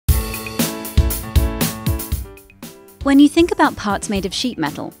When you think about parts made of sheet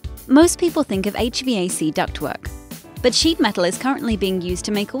metal, most people think of HVAC ductwork. But sheet metal is currently being used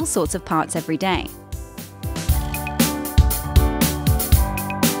to make all sorts of parts every day.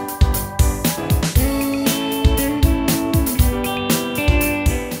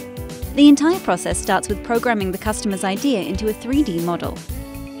 The entire process starts with programming the customer's idea into a 3D model.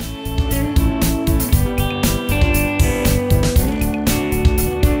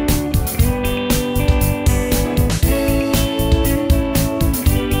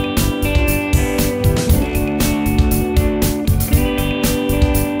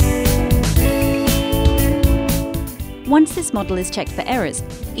 Once this model is checked for errors,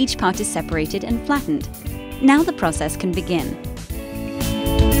 each part is separated and flattened. Now the process can begin.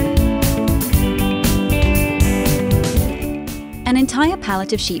 An entire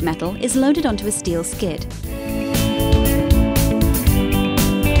pallet of sheet metal is loaded onto a steel skid.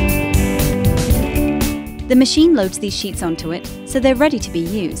 The machine loads these sheets onto it, so they're ready to be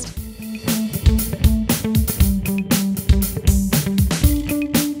used.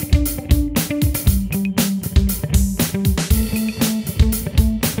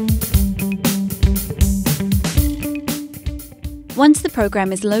 Once the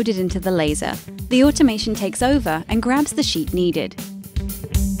program is loaded into the laser, the automation takes over and grabs the sheet needed.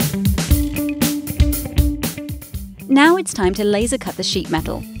 Now it's time to laser cut the sheet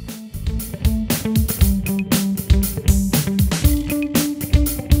metal.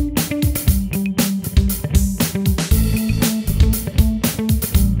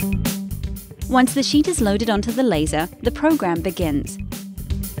 Once the sheet is loaded onto the laser, the program begins.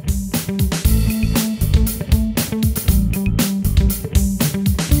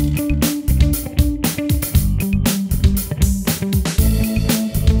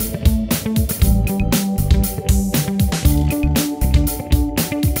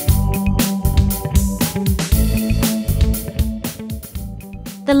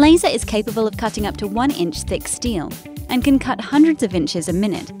 The laser is capable of cutting up to 1-inch thick steel and can cut hundreds of inches a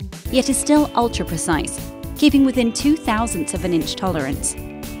minute, yet is still ultra-precise, keeping within 0.02 of an inch tolerance.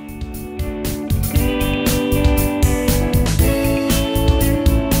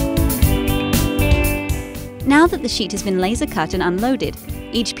 Now that the sheet has been laser cut and unloaded,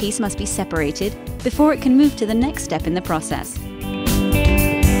 each piece must be separated before it can move to the next step in the process.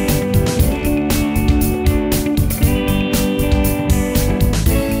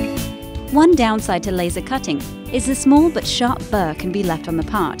 One downside to laser cutting is the small but sharp burr can be left on the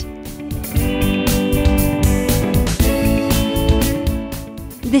part.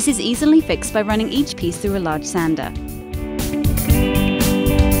 This is easily fixed by running each piece through a large sander.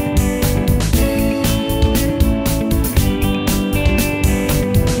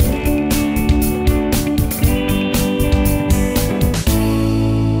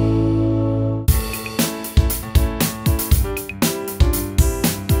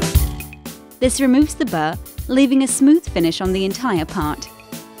 This removes the burr, leaving a smooth finish on the entire part.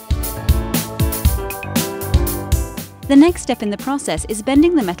 The next step in the process is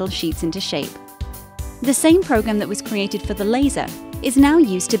bending the metal sheets into shape. The same program that was created for the laser is now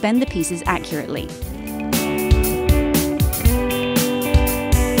used to bend the pieces accurately.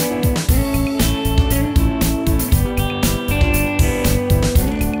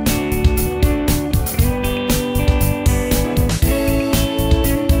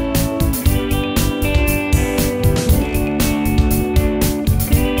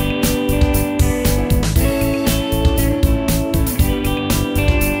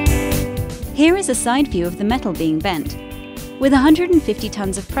 Here is a side view of the metal being bent. With 150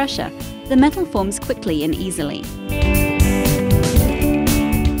 tons of pressure, the metal forms quickly and easily.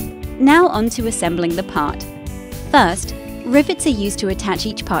 Now on to assembling the part. First, rivets are used to attach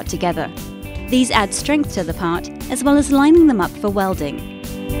each part together. These add strength to the part, as well as lining them up for welding.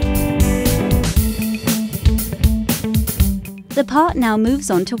 The part now moves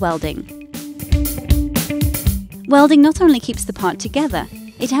on to welding. Welding not only keeps the part together,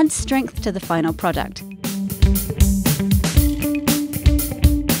 it adds strength to the final product.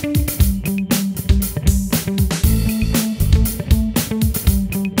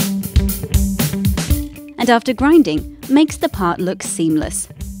 And after grinding, makes the part look seamless.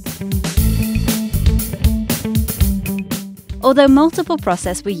 Although multiple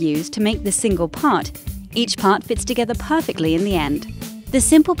processes were used to make this single part, each part fits together perfectly in the end. The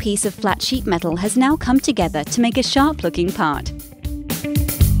simple piece of flat sheet metal has now come together to make a sharp-looking part.